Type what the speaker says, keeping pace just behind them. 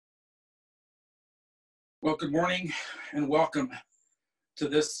Well, good morning and welcome to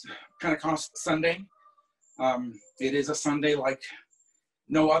this Pentecost Sunday. It is a Sunday like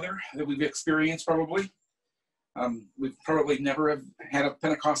no other that we've experienced probably. We've probably never have had a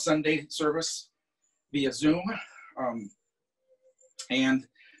Pentecost Sunday service via Zoom. And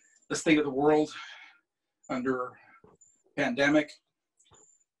the state of the world under pandemic,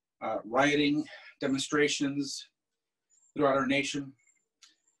 rioting, demonstrations throughout our nation.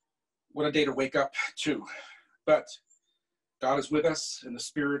 What a day to wake up to. But God is with us, and the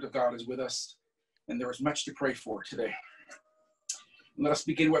Spirit of God is with us, and there is much to pray for today. And let us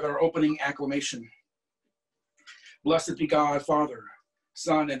begin with our opening acclamation. Blessed be God, Father,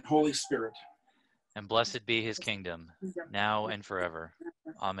 Son, and Holy Spirit. And blessed be his kingdom, now and forever.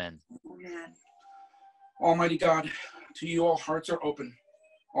 Amen. Amen. Almighty God, to you all hearts are open,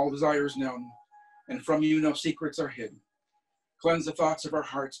 all desires known, and from you no secrets are hidden. Cleanse the thoughts of our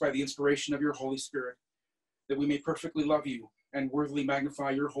hearts by the inspiration of your Holy Spirit, that we may perfectly love you and worthily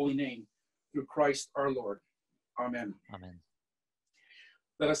magnify your holy name through Christ our Lord. Amen. Amen.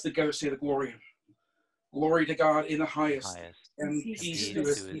 Let us together say the glory. Glory to God in the highest, and peace peace to to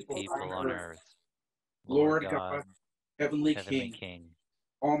his his people people on on earth. earth. Lord God, heavenly King,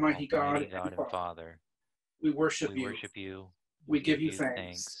 Almighty God and Father, we worship we you. worship you. We give you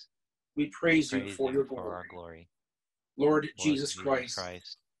thanks. We praise you for your glory. our glory. Lord Jesus Christ,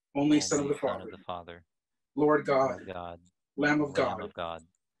 only Son of the Father. Lord God, Lamb of Lamb God, of God,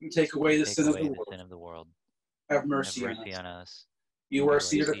 you take away the take sin away of the the world. sin of the world. Have mercy Have on mercy us. on us. You are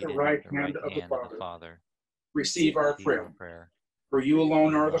seated at the right hand of the Father. Receive our prayer. For you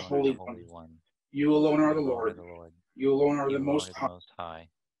alone are the Holy One. You alone are the Lord. You alone are the Most High.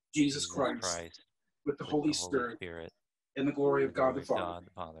 Jesus Christ, with the Holy Spirit, in the glory of God the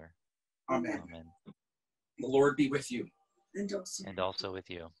Father. Amen. The Lord be with you. And also with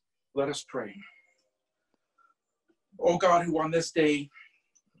you. Let us pray. O God, who on this day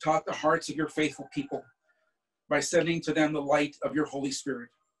taught the hearts of your faithful people by sending to them the light of your Holy Spirit,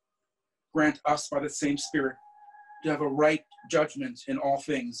 grant us by the same Spirit to have a right judgment in all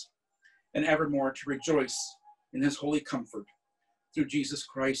things, and evermore to rejoice in his holy comfort, through Jesus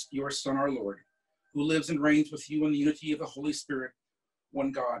Christ, your Son, our Lord, who lives and reigns with you in the unity of the Holy Spirit,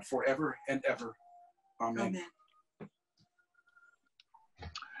 one God, forever and ever. Amen. Amen.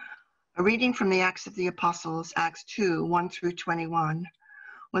 A reading from the Acts of the Apostles, Acts 2, 1 through 21.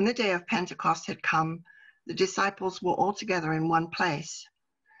 When the day of Pentecost had come, the disciples were all together in one place.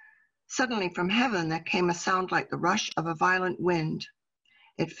 Suddenly from heaven there came a sound like the rush of a violent wind.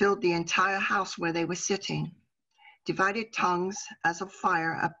 It filled the entire house where they were sitting. Divided tongues as of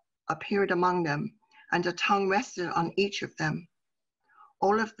fire appeared among them, and a tongue rested on each of them.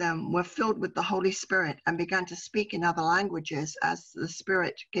 All of them were filled with the Holy Spirit and began to speak in other languages as the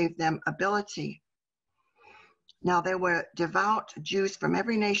Spirit gave them ability. Now there were devout Jews from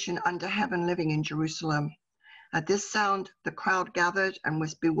every nation under heaven living in Jerusalem. At this sound, the crowd gathered and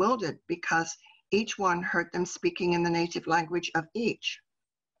was bewildered because each one heard them speaking in the native language of each.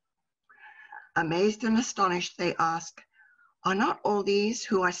 Amazed and astonished, they asked, "Are not all these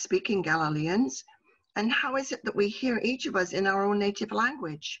who are speaking Galileans? And how is it that we hear each of us in our own native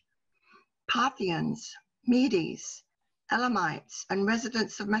language? Parthians, Medes, Elamites, and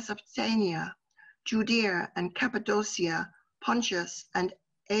residents of Mesopotamia, Judea and Cappadocia, Pontus and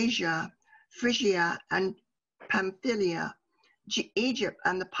Asia, Phrygia and Pamphylia, Egypt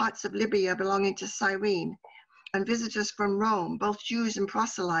and the parts of Libya belonging to Cyrene, and visitors from Rome, both Jews and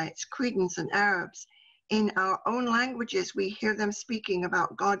proselytes, Cretans and Arabs. In our own languages we hear them speaking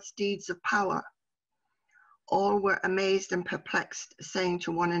about God's deeds of power." All were amazed and perplexed, saying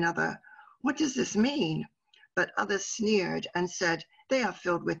to one another, "What does this mean?" But others sneered and said, "They are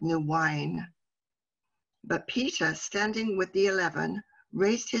filled with new wine." But Peter, standing with the 11,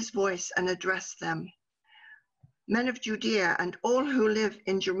 raised his voice and addressed them. "Men of Judea and all who live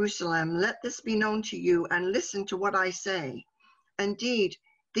in Jerusalem, let this be known to you and listen to what I say. Indeed,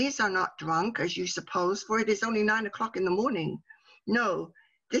 these are not drunk, as you suppose, for it is only 9 o'clock in the morning. No,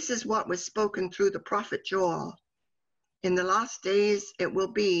 this is what was spoken through the prophet Joel. In the last days it will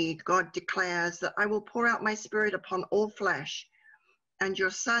be, God declares, that I will pour out my Spirit upon all flesh, and your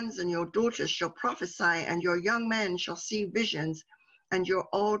sons and your daughters shall prophesy, and your young men shall see visions, and your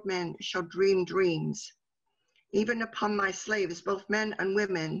old men shall dream dreams. Even upon my slaves, both men and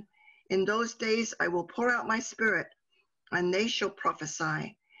women, in those days I will pour out my Spirit, and they shall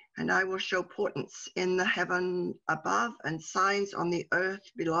prophesy. And I will show portents in the heaven above and signs on the earth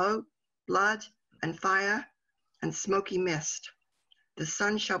below, blood and fire and smoky mist. The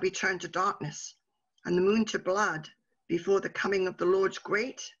sun shall be turned to darkness and the moon to blood before the coming of the Lord's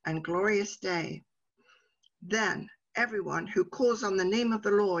great and glorious day. Then everyone who calls on the name of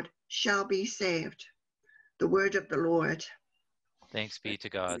the Lord shall be saved. The word of the Lord. Thanks be to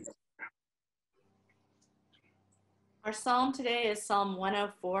God. Our psalm today is Psalm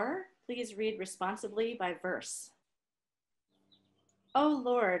 104. Please read responsibly by verse. O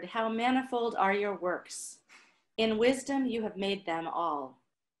Lord, how manifold are your works! In wisdom you have made them all.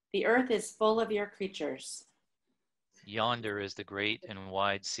 The earth is full of your creatures. Yonder is the great and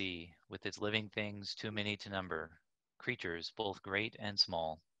wide sea, with its living things too many to number, creatures both great and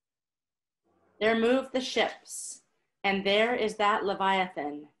small. There move the ships, and there is that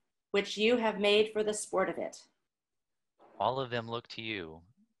Leviathan, which you have made for the sport of it. All of them look to you,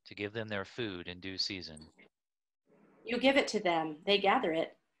 to give them their food in due season. You give it to them, they gather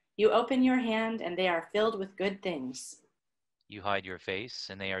it. You open your hand, and they are filled with good things. You hide your face,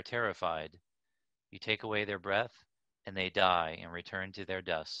 and they are terrified. You take away their breath, and they die and return to their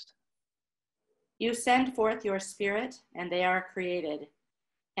dust. You send forth your spirit, and they are created.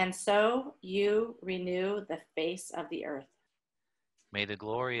 And so you renew the face of the earth. May the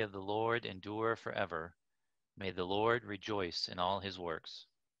glory of the Lord endure forever. May the Lord rejoice in all his works.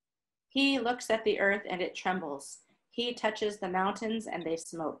 He looks at the earth, and it trembles. He touches the mountains, and they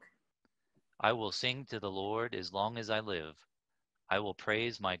smoke. I will sing to the Lord as long as I live. I will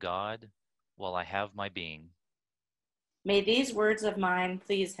praise my God while I have my being. May these words of mine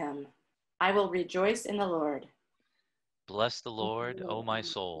please him. I will rejoice in the Lord. Bless the Lord, O my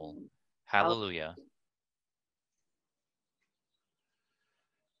soul. Hallelujah.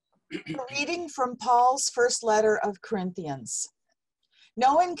 A reading from Paul's first letter of Corinthians.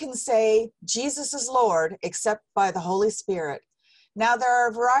 No one can say Jesus is Lord except by the Holy Spirit. Now there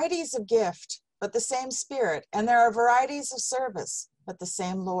are varieties of gift, but the same Spirit, and there are varieties of service, but the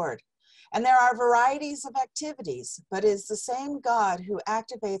same Lord. And there are varieties of activities, but it is the same God who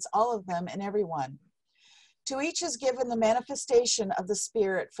activates all of them in everyone. To each is given the manifestation of the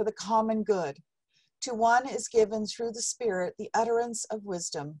Spirit for the common good. To one is given through the Spirit the utterance of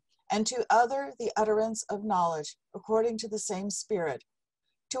wisdom, and to other the utterance of knowledge, according to the same Spirit.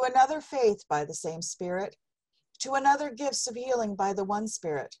 To another faith by the same Spirit. To another gifts of healing by the one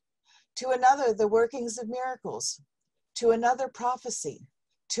Spirit. To another the workings of miracles. To another prophecy.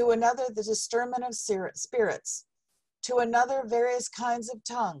 To another the discernment of spirits. To another various kinds of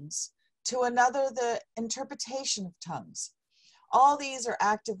tongues. To another the interpretation of tongues. All these are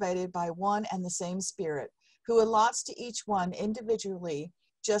activated by one and the same Spirit, who allots to each one individually,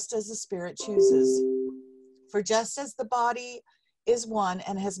 just as the Spirit chooses. For just as the body is one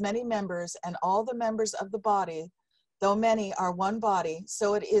and has many members, and all the members of the body, though many, are one body,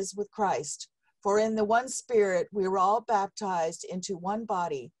 so it is with Christ. For in the one Spirit we were all baptized into one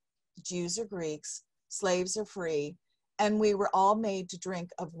body, Jews or Greeks, slaves or free, and we were all made to drink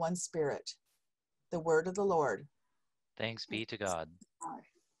of one Spirit. The word of the Lord. Thanks be to God.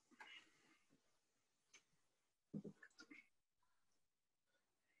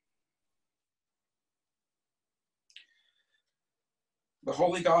 The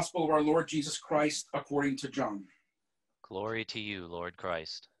Holy Gospel of our Lord Jesus Christ according to John. Glory to you, Lord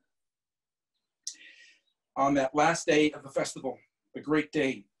Christ. On that last day of the festival, the great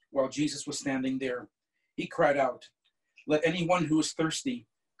day, while Jesus was standing there, he cried out, "Let anyone who is thirsty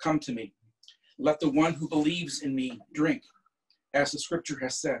come to me. Let the one who believes in me drink, as the scripture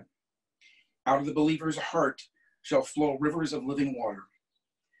has said. Out of the believer's heart shall flow rivers of living water."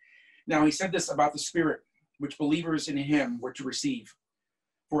 Now he said this about the Spirit, which believers in him were to receive.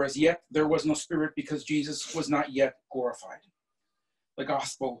 For as yet there was no Spirit, because Jesus was not yet glorified. The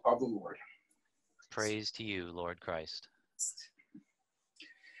Gospel of the Lord. Praise to you, Lord Christ.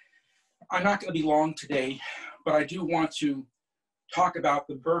 I'm not going to be long today, but I do want to talk about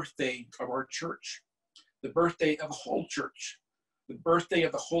the birthday of our church, the birthday of the whole church, the birthday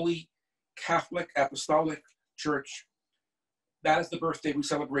of the Holy Catholic Apostolic Church. That is the birthday we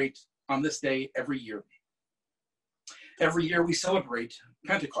celebrate on this day every year. Every year we celebrate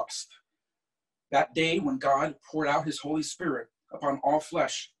Pentecost, that day when God poured out his Holy Spirit upon all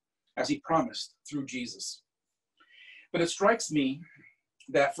flesh, as he promised through Jesus. But it strikes me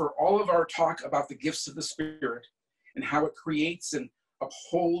that for all of our talk about the gifts of the Spirit and how it creates and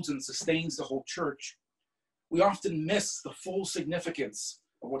upholds and sustains the whole church, we often miss the full significance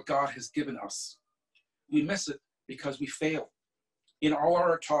of what God has given us. We miss it because we fail in all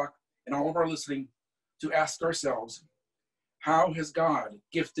our talk and all of our listening to ask ourselves, how has God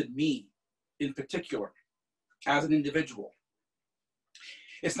gifted me in particular as an individual?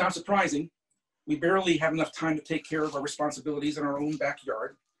 It's not surprising. We barely have enough time to take care of our responsibilities in our own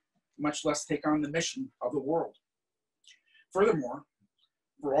backyard, much less take on the mission of the world. Furthermore,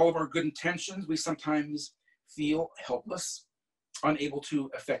 for all of our good intentions, we sometimes feel helpless, unable to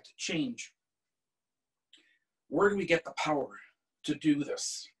affect change. Where do we get the power to do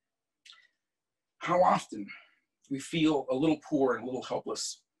this? How often we feel a little poor and a little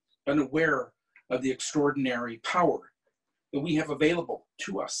helpless, unaware of the extraordinary power that we have available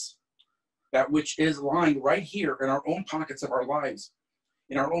to us, that which is lying right here in our own pockets of our lives,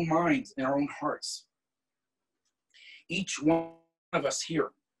 in our own minds, in our own hearts. Each one of us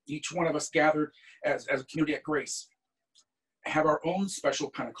here, each one of us gathered as a community at Grace, have our own special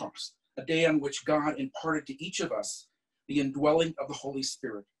Pentecost, a day on which God imparted to each of us the indwelling of the Holy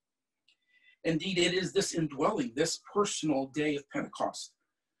Spirit. Indeed, it is this indwelling, this personal day of Pentecost,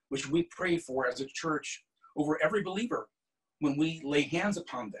 which we pray for as a church over every believer when we lay hands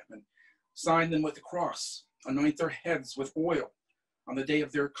upon them and sign them with the cross, anoint their heads with oil on the day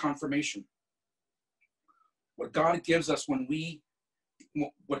of their confirmation. What God gives us when He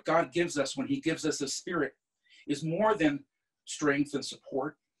gives us His Spirit is more than strength and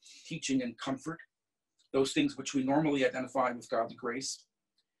support, teaching and comfort, those things which we normally identify with God's grace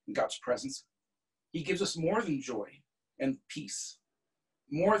and God's presence. He gives us more than joy and peace,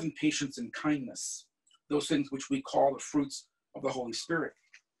 more than patience and kindness, those things which we call the fruits of the Holy Spirit.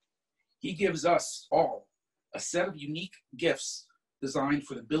 He gives us all a set of unique gifts designed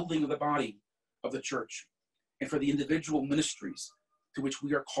for the building of the body of the church and for the individual ministries to which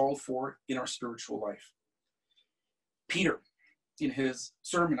we are called for in our spiritual life. Peter, in his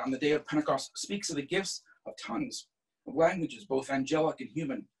sermon on the day of Pentecost, speaks of the gifts of tongues, of languages, both angelic and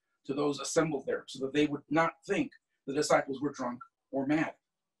human, to those assembled there, so that they would not think the disciples were drunk or mad.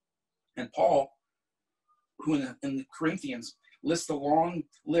 And Paul, who in the Corinthians lists a long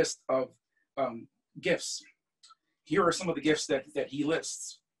list of gifts. Here are some of the gifts that he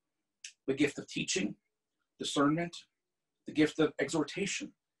lists: the gift of teaching, discernment, the gift of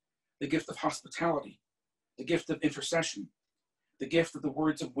exhortation, the gift of hospitality, the gift of intercession, the gift of the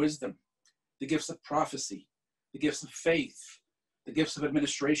words of wisdom, the gifts of prophecy, the gifts of faith, the gifts of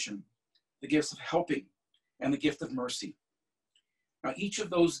administration, the gifts of helping, and the gift of mercy. Now, each of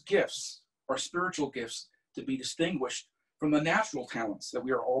those gifts are spiritual gifts to be distinguished from the natural talents that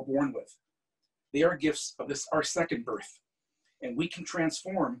we are all born with. They are gifts of our second birth, and we can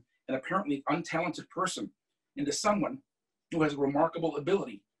transform an apparently untalented person into someone who has a remarkable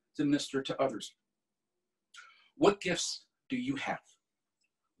ability to minister to others. What gifts do you have?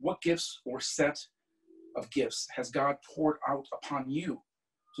 What gifts or set of gifts has God poured out upon you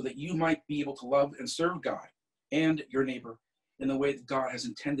so that you might be able to love and serve God and your neighbor in the way that God has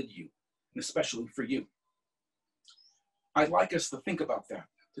intended you, and especially for you? I'd like us to think about that,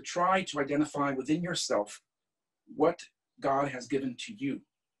 to try to identify within yourself what God has given to you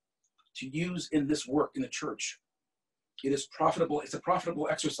to use in this work in the church. It is profitable. It's a profitable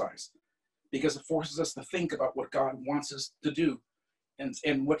exercise because it forces us to think about what God wants us to do and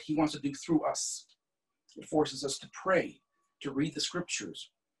what He wants to do through us. It forces us to pray, to read the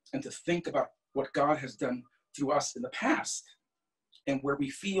scriptures, and to think about what God has done through us in the past and where we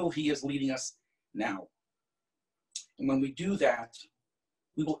feel He is leading us now. And when we do that,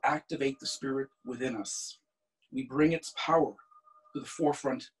 we will activate the Spirit within us. We bring its power to the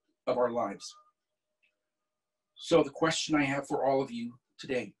forefront of our lives. So the question I have for all of you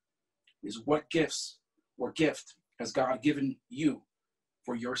today is, what gifts or gift has God given you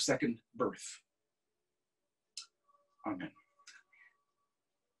for your second birth? Amen.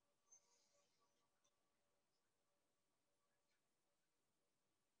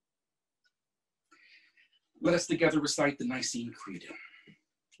 Let us together recite the Nicene Creed.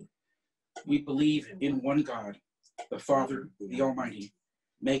 We believe in one God, the Father, the Almighty,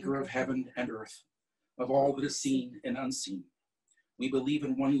 maker of heaven and earth, of all that is seen and unseen. We believe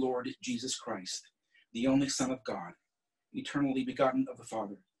in one Lord Jesus Christ, the only Son of God, eternally begotten of the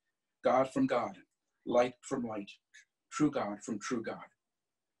Father, God from God, light from light, true God from true God,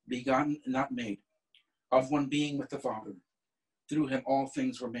 begotten and not made, of one being with the Father. Through Him all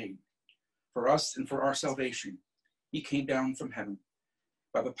things were made. For us and for our salvation, He came down from heaven.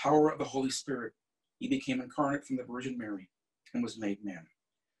 By the power of the Holy Spirit, He became incarnate from the Virgin Mary and was made man.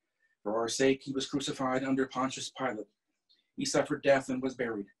 For our sake, He was crucified under Pontius Pilate. He suffered death and was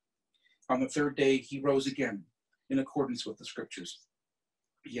buried. On the third day, He rose again in accordance with the Scriptures.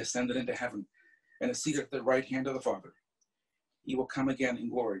 He ascended into heaven and is seated at the right hand of the Father. He will come again in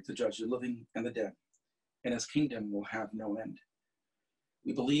glory to judge the living and the dead, and His kingdom will have no end.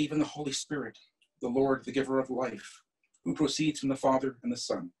 We believe in the Holy Spirit, the Lord, the giver of life, who proceeds from the Father and the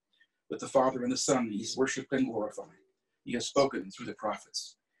Son. With the Father and the Son, He is worshipped and glorified. He has spoken through the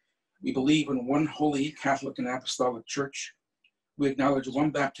prophets. We believe in one holy Catholic and Apostolic Church. We acknowledge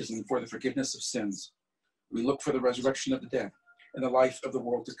one baptism for the forgiveness of sins. We look for the resurrection of the dead and the life of the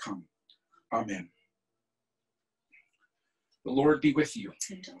world to come. Amen. The Lord be with you.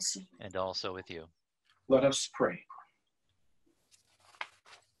 And also with you. Let us pray.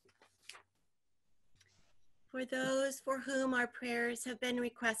 For those for whom our prayers have been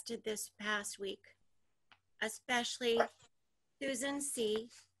requested this past week, especially Susan C.,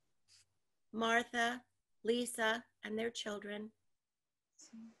 Martha, Lisa, and their children,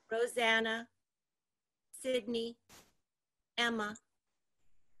 Rosanna, Sydney, Emma,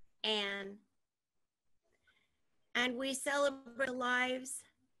 Anne. And we celebrate the lives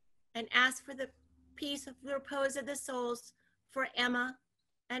and ask for the peace of the repose of the souls for Emma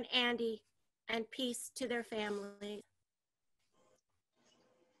and Andy, and peace to their families.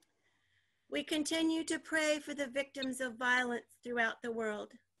 We continue to pray for the victims of violence throughout the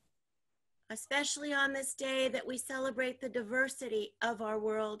world, especially on this day that we celebrate the diversity of our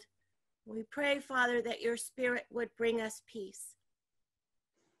world. We pray, Father, that your Spirit would bring us peace.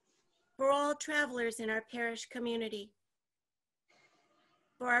 For all travelers in our parish community,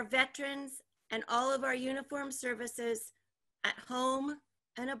 for our veterans and all of our uniformed services at home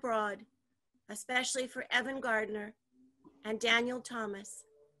and abroad, especially for Evan Gardner and Daniel Thomas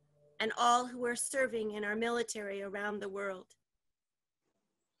and all who are serving in our military around the world.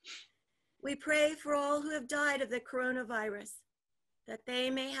 We pray for all who have died of the coronavirus, that they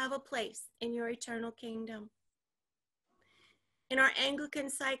may have a place in your eternal kingdom. In our Anglican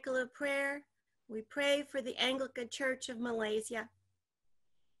cycle of prayer, we pray for the Anglican Church of Malaysia.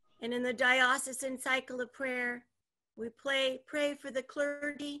 And in the diocesan cycle of prayer, we pray for the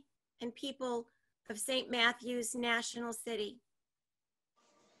clergy and people of St. Matthew's National City,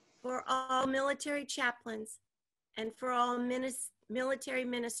 for all military chaplains, and for all military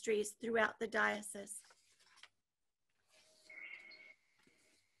ministries throughout the diocese.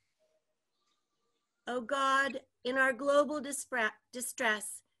 O God, in our global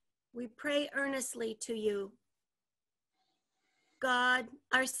distress, we pray earnestly to you. God,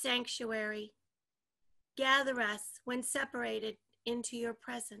 our sanctuary, gather us when separated into your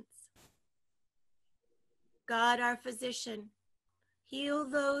presence. God, our physician, heal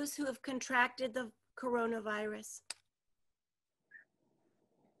those who have contracted the coronavirus.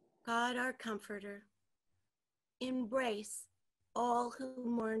 God, our comforter, embrace all who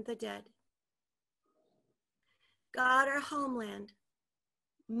mourn the dead. God, our homeland,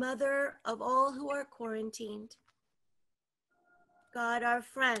 mother of all who are quarantined. God, our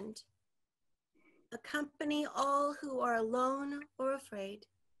friend, accompany all who are alone or afraid.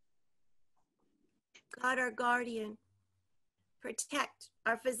 God, our guardian, protect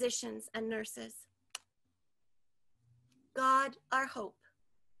our physicians and nurses. God, our hope,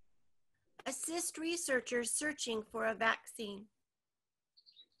 assist researchers searching for a vaccine.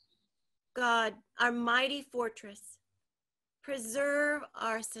 God, our mighty fortress, preserve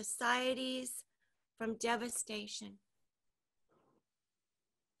our societies from devastation.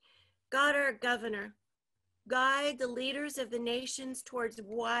 God, our governor, guide the leaders of the nations towards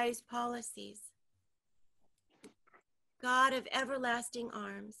wise policies. God of everlasting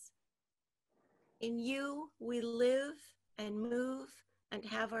arms, in you we live and move and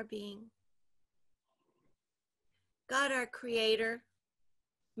have our being. God, our creator,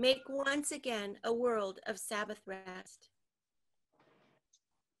 make once again a world of Sabbath rest.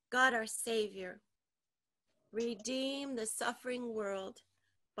 God, our savior, redeem the suffering world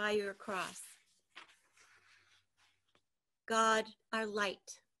by your cross. God, our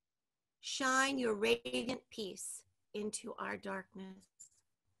light, shine your radiant peace into our darkness.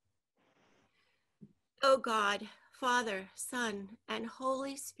 O God, Father, Son, and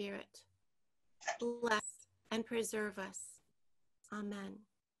Holy Spirit, bless and preserve us. Amen.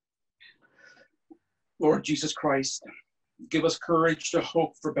 Lord Jesus Christ, give us courage to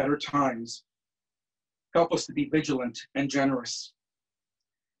hope for better times. Help us to be vigilant and generous.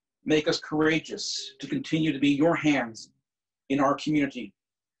 Make us courageous to continue to be your hands in our community.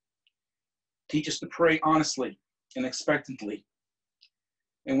 Teach us to pray honestly and expectantly.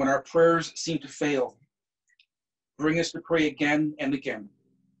 And when our prayers seem to fail, bring us to pray again and again.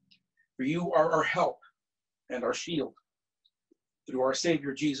 For you are our help and our shield. Through our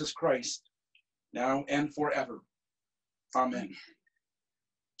Savior, Jesus Christ, now and forever. Amen.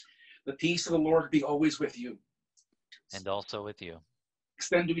 The peace of the Lord be always with you. And also with you.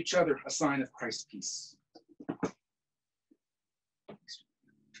 Extend to each other a sign of Christ's peace.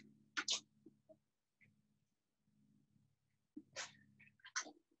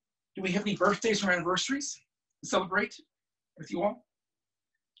 Do we have any birthdays or anniversaries to celebrate with you all?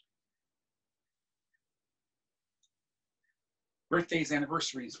 Birthdays,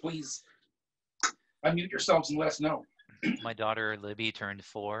 anniversaries, please Unmute yourselves and let us know. My daughter Libby turned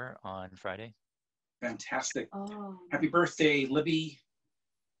 4 on Friday. Fantastic. Oh. Happy birthday, Libby.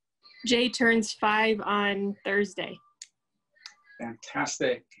 Jay turns 5 on Thursday.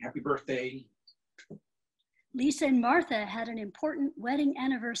 Fantastic. Happy birthday. Lisa and Martha had an important wedding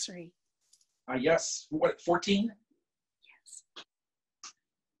anniversary. Yes. What, 14? Yes.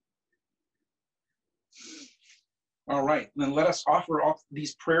 All right. Then let us offer all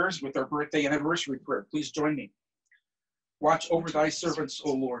these prayers with our birthday anniversary prayer. Please join me. Watch over thy servants,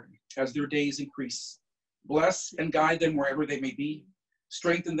 O Lord, as their days increase. Bless and guide them wherever they may be.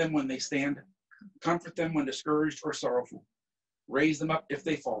 Strengthen them when they stand. Comfort them when discouraged or sorrowful. Raise them up if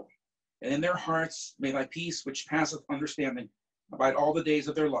they fall. And in their hearts may thy peace, which passeth understanding, abide all the days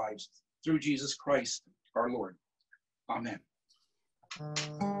of their lives, through Jesus Christ our Lord. Amen.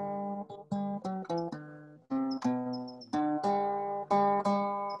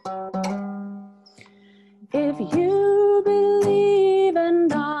 If you believe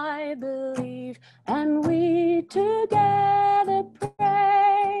and I believe, and we together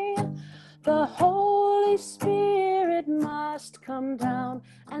pray, the Holy Spirit must come down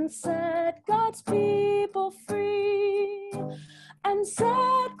and set God's people free, and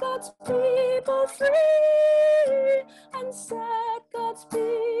set God's people free, and set God's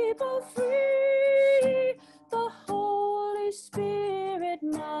people free. The Holy Spirit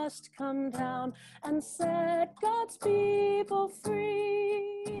must come down and set God's people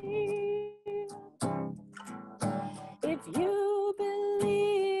free. If you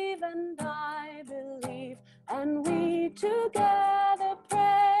believe and I believe, and we together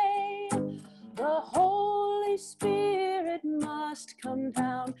pray, the Holy Spirit must come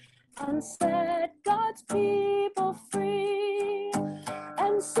down and set God's people free,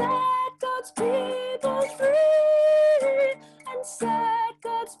 and set God's people free, and set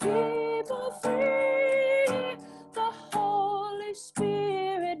God's people free. The Holy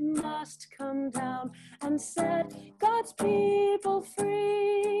Spirit must come down and set God's people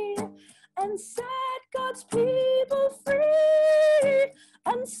free, and set God's people free,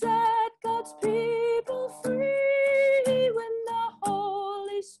 and set God's people free. When the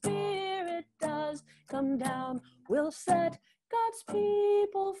Holy Spirit does come down, we'll set God's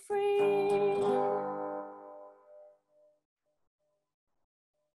people free.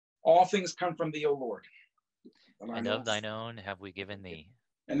 All things come from thee, O Lord. And of thine own have we given thee.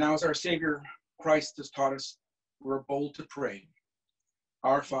 And now as our Savior Christ has taught us, we're bold to pray.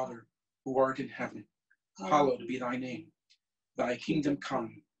 Our Father, who art in heaven, hallowed be thy name. Thy kingdom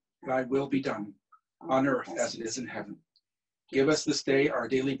come, thy will be done, on earth as it is in heaven. Give us this day our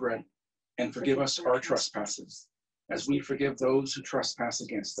daily bread, and forgive us our trespasses, as we forgive those who trespass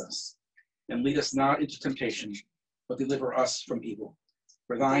against us. And lead us not into temptation, but deliver us from evil.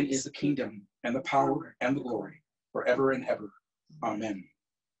 For thine is the kingdom, and the power, and the glory, forever and ever. Amen.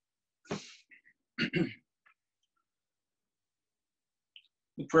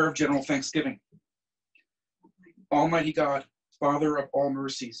 The prayer of general thanksgiving. Almighty God, Father of all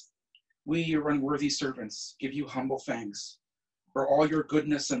mercies, we, your unworthy servants, give you humble thanks for all your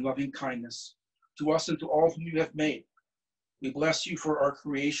goodness and loving kindness to us and to all whom you have made. We bless you for our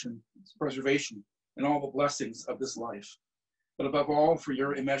creation, preservation, and all the blessings of this life, but above all for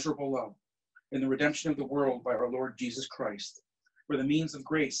your immeasurable love in the redemption of the world by our Lord Jesus Christ, for the means of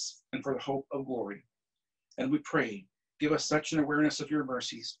grace and for the hope of glory. And we pray, give us such an awareness of your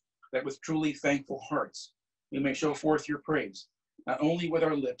mercies that with truly thankful hearts we may show forth your praise, not only with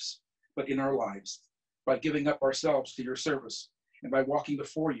our lips, but in our lives, by giving up ourselves to your service and by walking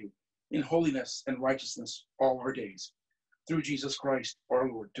before you in holiness and righteousness all our days. Through Jesus Christ, our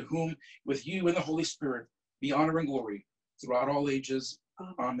Lord, to whom, with you and the Holy Spirit, be honor and glory throughout all ages.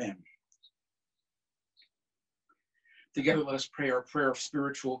 Amen. Together, let us pray our prayer of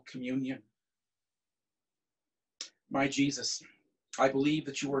spiritual communion. My Jesus, I believe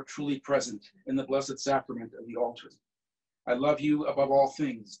that you are truly present in the blessed sacrament of the altar. I love you above all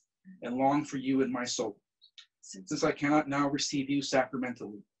things and long for you in my soul. Since I cannot now receive you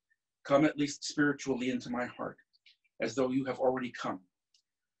sacramentally, come at least spiritually into my heart, as though you have already come.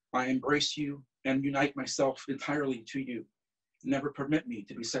 I embrace you and unite myself entirely to you. Never permit me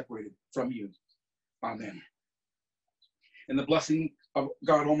to be separated from you. Amen. And the blessing of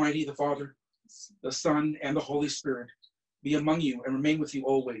God Almighty, the Father, the Son, and the Holy Spirit be among you and remain with you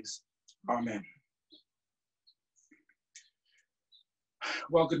always. Amen.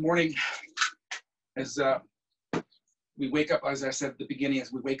 Well, good morning. As we wake up, as I said at the beginning,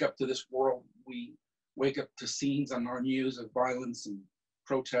 as we wake up to this world, we wake up to scenes on our news of violence and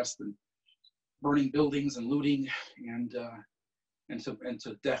protest and burning buildings and looting and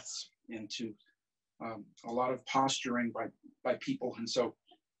to deaths and to a lot of posturing by people. And so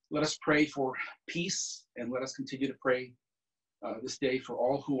let us pray for peace, and let us continue to pray this day for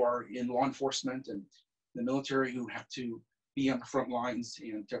all who are in law enforcement and the military who have to be on the front lines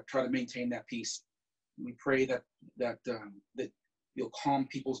and to try to maintain that peace. We pray that you'll calm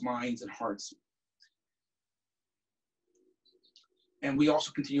people's minds and hearts. And we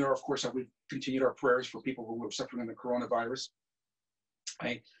also continue, of course, we continued our prayers for people who are suffering from the coronavirus.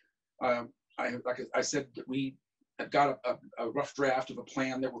 Like I said, that we have got a rough draft of a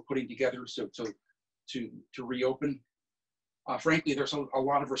plan that we're putting together to reopen. Frankly, there's a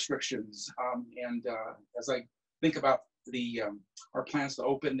lot of restrictions, and as I think about our plans to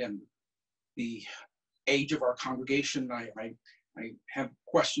open and the age of our congregation, I have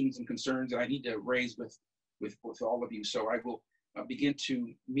questions and concerns that I need to raise with all of you. So I will begin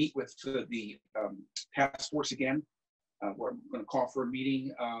to meet with the task force again. We're going to call for a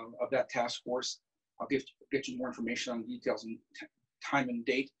meeting of that task force. I'll get you more information on the details and time and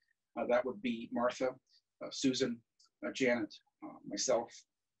date. That would be Martha, Susan, Janet, myself,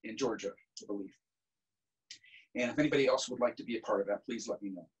 and Georgia, I believe. And if anybody else would like to be a part of that, please let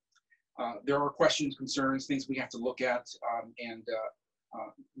me know. There are questions, concerns, things we have to look at, and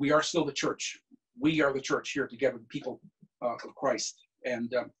we are still the church. We are the church here together, the people of Christ,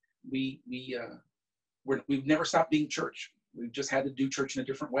 and we've never stopped being church. We've just had to do church in a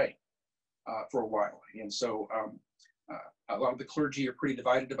different way for a while, and so a lot of the clergy are pretty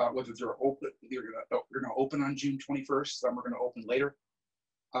divided about whether they're going to open on June 21st. Some are going to open later.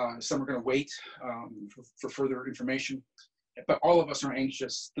 Some are going to wait for further information. But all of us are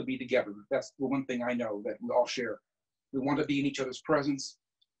anxious to be together. That's the one thing I know that we all share. We want to be in each other's presence.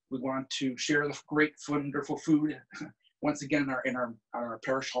 We want to share the great, wonderful food once again in our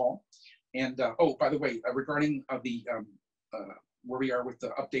parish hall. And oh, by the way, regarding where we are with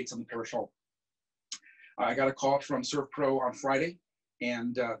the updates on the parish hall, I got a call from ServPro on Friday,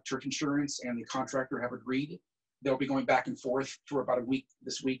 and Church Insurance and the contractor have agreed. They'll be going back and forth for about a week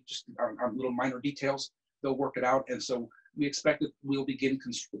this week, just on little minor details. They'll work it out, and so we expect that we'll begin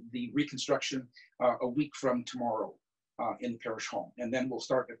the reconstruction a week from tomorrow in the parish hall, and then we'll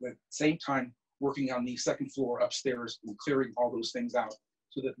start at the same time working on the second floor upstairs and clearing all those things out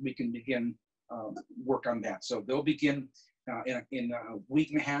so that we can begin work on that. So they'll begin in a week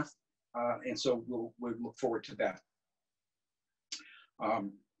and a half. And so we'll look forward to that.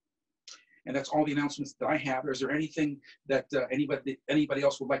 And that's all the announcements that I have. Is there anything that anybody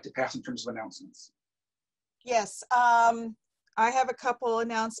else would like to pass in terms of announcements? Yes, I have a couple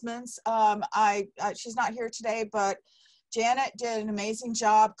announcements. She's not here today, but Janet did an amazing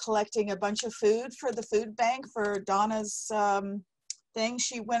job collecting a bunch of food for the food bank for Donna's thing.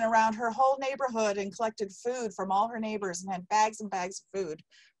 She went around her whole neighborhood and collected food from all her neighbors and had bags and bags of food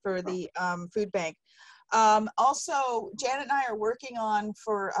for the food bank. Also, Janet and I are working on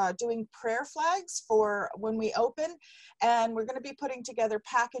doing prayer flags for when we open, and we're going to be putting together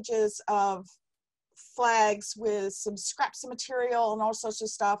packages of flags with some scraps of material and all sorts of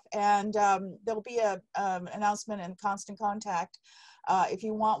stuff, and there'll be an announcement in Constant Contact. If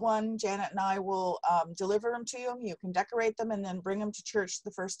you want one, Janet and I will deliver them to you. You can decorate them and then bring them to church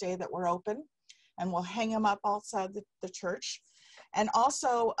the first day that we're open, and we'll hang them up outside the church. And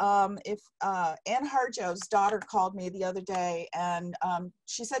also, if Ann Harjo's daughter called me the other day, and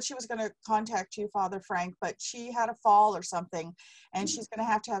she said she was going to contact you, Father Frank, but she had a fall or something, and she's going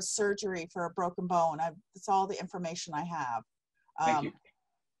to have surgery for a broken bone. That's all the information I have. Thank you.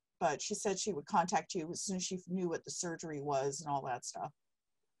 But she said she would contact you as soon as she knew what the surgery was and all that stuff.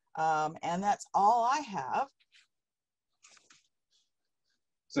 And that's all I have.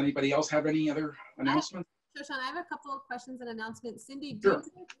 Does anybody else have any other announcements? So Sean, I have a couple of questions and announcements. Cindy, do Sure.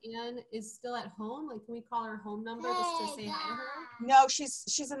 you think Ann is still at home? Like, can we call her home number just to say hi to her? No,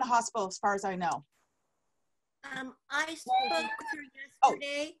 she's in the hospital as far as I know. I spoke with her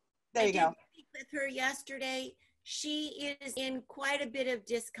yesterday. There you go. I did speak with her yesterday. She is in quite a bit of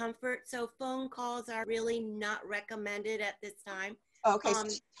discomfort, so phone calls are really not recommended at this time. Okay, so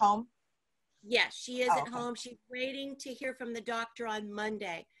she's home? Yes, she is at okay. home. She's waiting to hear from the doctor on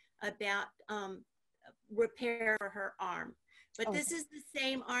Monday about repair for her arm. But this is the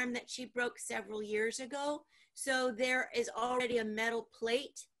same arm that she broke several years ago. So there is already a metal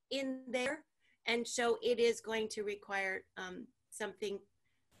plate in there. And so it is going to require something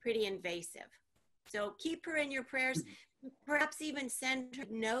pretty invasive. So keep her in your prayers, perhaps even send her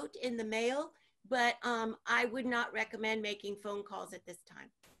a note in the mail, but I would not recommend making phone calls at this time.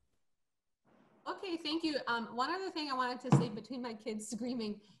 Okay, thank you. One other thing I wanted to say between my kids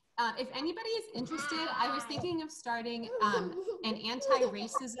screaming If anybody is interested, I was thinking of starting an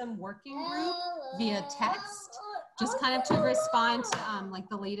anti-racism working group via text, just kind of to respond to like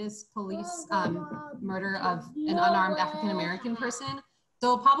the latest police murder of an unarmed African-American person.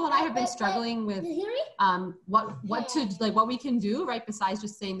 So Pablo and I have been struggling with what we can do, right, besides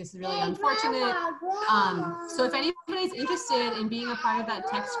just saying this is really unfortunate. So if anybody's interested in being a part of that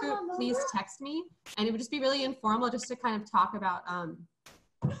text group, please text me. And it would just be really informal, just to kind of talk about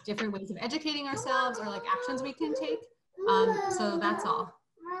different ways of educating ourselves or like actions we can take. So that's all.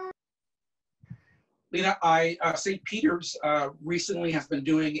 Lena, St. Peter's recently has been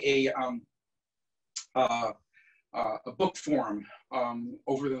doing a book forum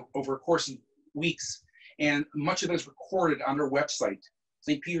over a course of weeks, and much of it is recorded on their website,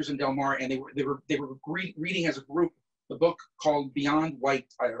 St. Peter's in Del Mar, and they were reading as a group the book called Born White.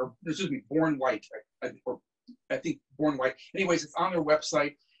 I think Born White. Anyways, it's on their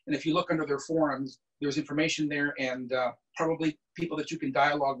website, and if you look under their forums, there's information there, and probably people that you can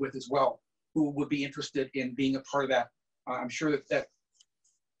dialogue with as well, who would be interested in being a part of that. I'm sure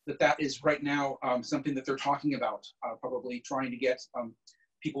that is right now something that they're talking about, probably trying to get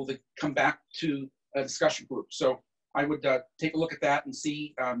people to come back to a discussion group. So I would take a look at that and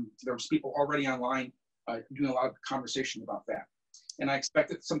see there's people already online doing a lot of conversation about that. And I expect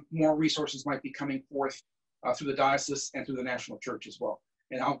that some more resources might be coming forth through the diocese and through the national church as well.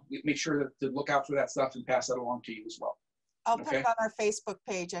 And I'll make sure to look out for that stuff and pass that along to you as well. I'll put it on our Facebook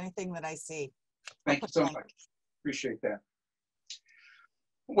page, anything that I see. Thank you so much. Appreciate that.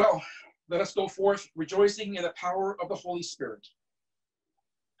 Well, let us go forth rejoicing in the power of the Holy Spirit.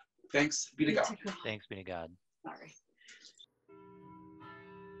 Thanks be to God. Thanks be to God. Sorry.